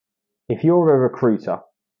If you're a recruiter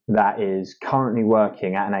that is currently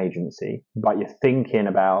working at an agency, but you're thinking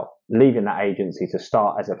about leaving that agency to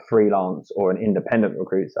start as a freelance or an independent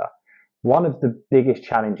recruiter, one of the biggest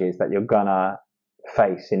challenges that you're gonna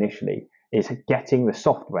face initially is getting the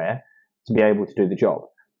software to be able to do the job.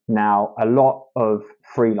 Now, a lot of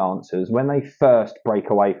freelancers, when they first break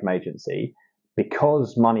away from agency,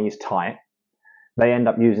 because money is tight, they end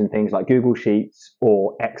up using things like Google Sheets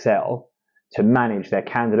or Excel to manage their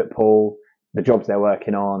candidate pool, the jobs they're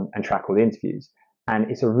working on, and track all the interviews.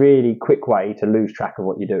 And it's a really quick way to lose track of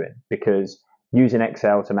what you're doing, because using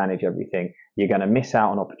Excel to manage everything, you're going to miss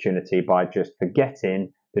out on opportunity by just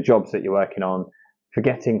forgetting the jobs that you're working on,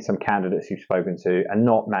 forgetting some candidates you've spoken to, and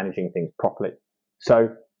not managing things properly. So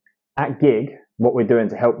at Gig, what we're doing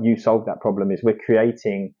to help you solve that problem is we're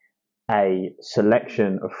creating a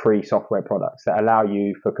selection of free software products that allow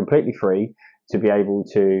you for completely free to be able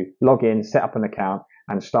to log in, set up an account,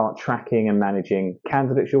 and start tracking and managing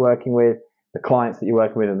candidates you're working with, the clients that you're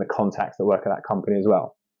working with, and the contacts that work at that company as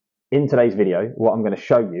well. In today's video, what I'm going to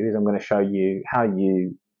show you is I'm going to show you how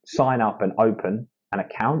you sign up and open an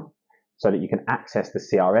account so that you can access the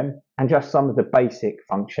CRM, and just some of the basic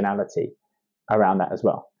functionality around that as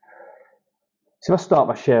well. So let's start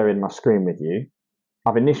by sharing my screen with you.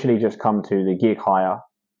 I've initially just come to the Gig Hire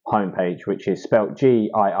homepage, which is spelled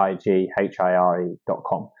gighire.com.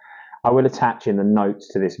 I will attach in the notes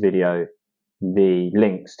to this video the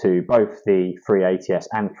links to both the free ATS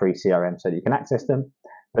and free CRM so that you can access them.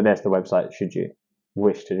 But there's the website should you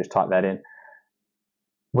wish to just type that in.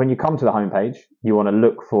 When you come to the homepage, you want to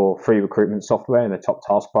look for free recruitment software in the top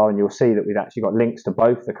taskbar, and you'll see that we've actually got links to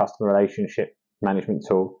both the customer relationship management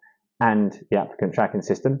tool and the applicant tracking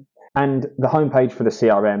system. And the homepage for the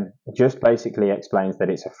CRM just basically explains that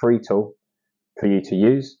it's a free tool for you to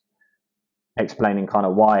use, explaining kind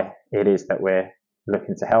of why it is that we're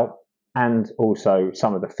looking to help, and also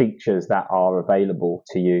some of the features that are available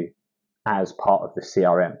to you as part of the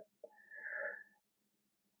CRM.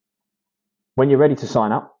 When you're ready to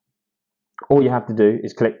sign up, all you have to do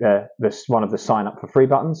is click one of the sign up for free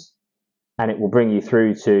buttons, and it will bring you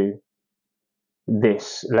through to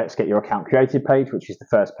this Let's Get Your Account Created page, which is the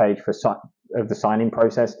first page of the sign-in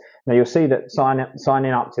process. Now you'll see that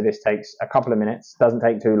signing up to this takes a couple of minutes, doesn't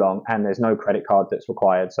take too long, and there's no credit card that's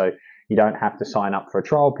required. So you don't have to sign up for a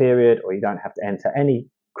trial period, or you don't have to enter any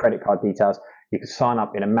credit card details. You can sign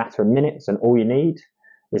up in a matter of minutes, and all you need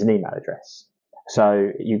is an email address.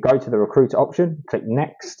 So you go to the recruiter option, click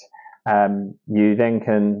next. You then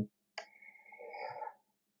can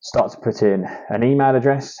start to put in an email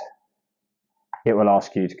address. It will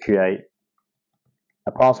ask you to create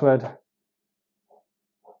a password.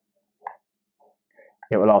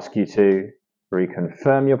 It will ask you to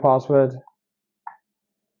reconfirm your password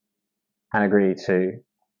and agree to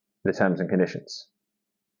the terms and conditions.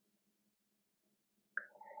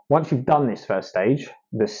 Once you've done this first stage,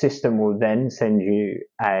 the system will then send you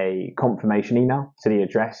a confirmation email to the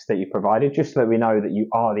address that you provided, just so that we know that you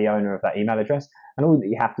are the owner of that email address. And all that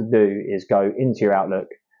you have to do is go into your Outlook,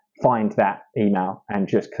 find that email, and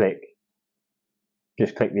just click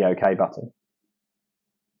the OK button.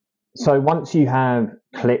 So once you have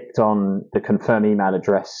clicked on the confirm email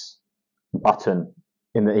address button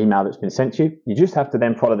in the email that's been sent to you, you just have to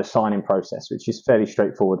then follow the sign-in process, which is fairly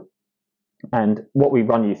straightforward. And what we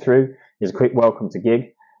run you through is a quick welcome to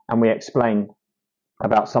Gig, and we explain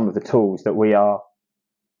about some of the tools that we are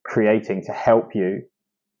creating to help you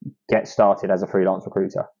get started as a freelance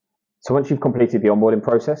recruiter. So once you've completed the onboarding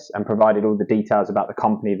process and provided all the details about the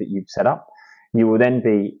company that you've set up, you will then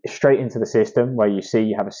be straight into the system where you see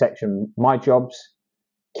you have a section, My Jobs,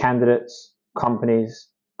 Candidates, Companies,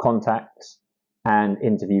 Contacts, and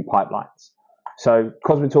Interview Pipelines. So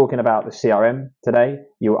because we're talking about the CRM today,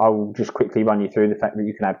 I will just quickly run you through the fact that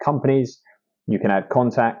you can add companies, you can add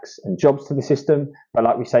contacts and jobs to the system, but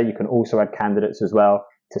like we say, you can also add candidates as well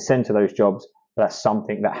to send to those jobs. That's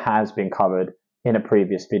something that has been covered in a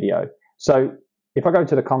previous video. So if I go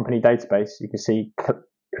to the company database, you can see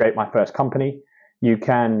create my first company. You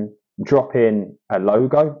can drop in a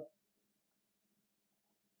logo.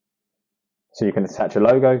 So you can attach a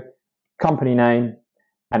logo, company name,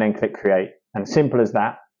 and then click create. And simple as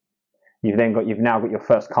that, you've now got your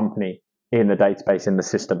first company in the database, in the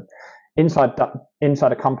system. Inside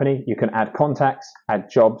a company, you can add contacts, add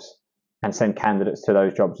jobs, and send candidates to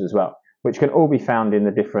those jobs as well, which can all be found in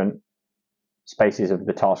the different spaces of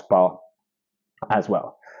the taskbar as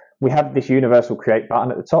well. We have this universal create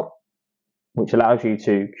button at the top, which allows you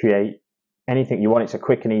to create anything you want. It's a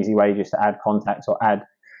quick and easy way just to add contacts or add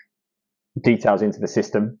details into the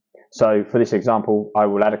system. So for this example, I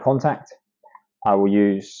will add a contact. I will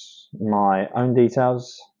use my own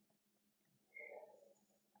details.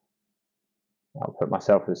 I'll put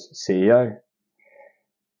myself as CEO.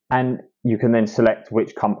 And you can then select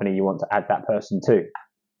which company you want to add that person to.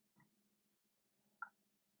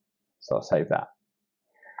 So I'll save that.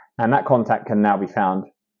 And that contact can now be found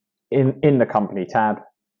in the company tab,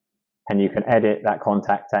 and you can edit that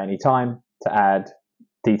contact at any time to add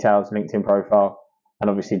details, LinkedIn profile, and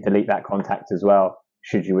obviously delete that contact as well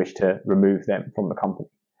should you wish to remove them from the company.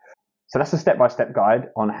 So that's a step-by-step guide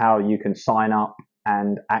on how you can sign up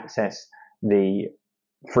and access the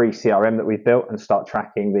free CRM that we've built and start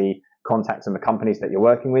tracking the contacts and the companies that you're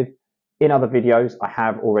working with. In other videos, I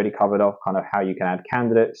have already covered off kind of how you can add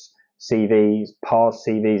candidates, CVs, parse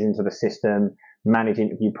CVs into the system, manage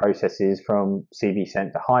interview processes from CV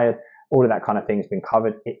sent to hired. All of that kind of thing has been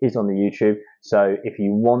covered. It is on the YouTube. So if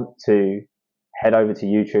you want to head over to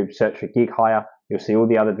YouTube, search for Gig Hire, you'll see all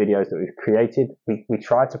the other videos that we've created. We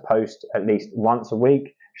try to post at least once a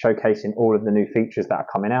week, showcasing all of the new features that are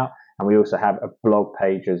coming out. And we also have a blog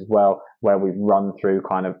page as well, where we've run through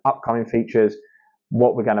kind of upcoming features,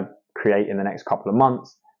 what we're going to create in the next couple of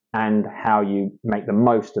months, and how you make the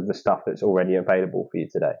most of the stuff that's already available for you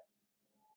today.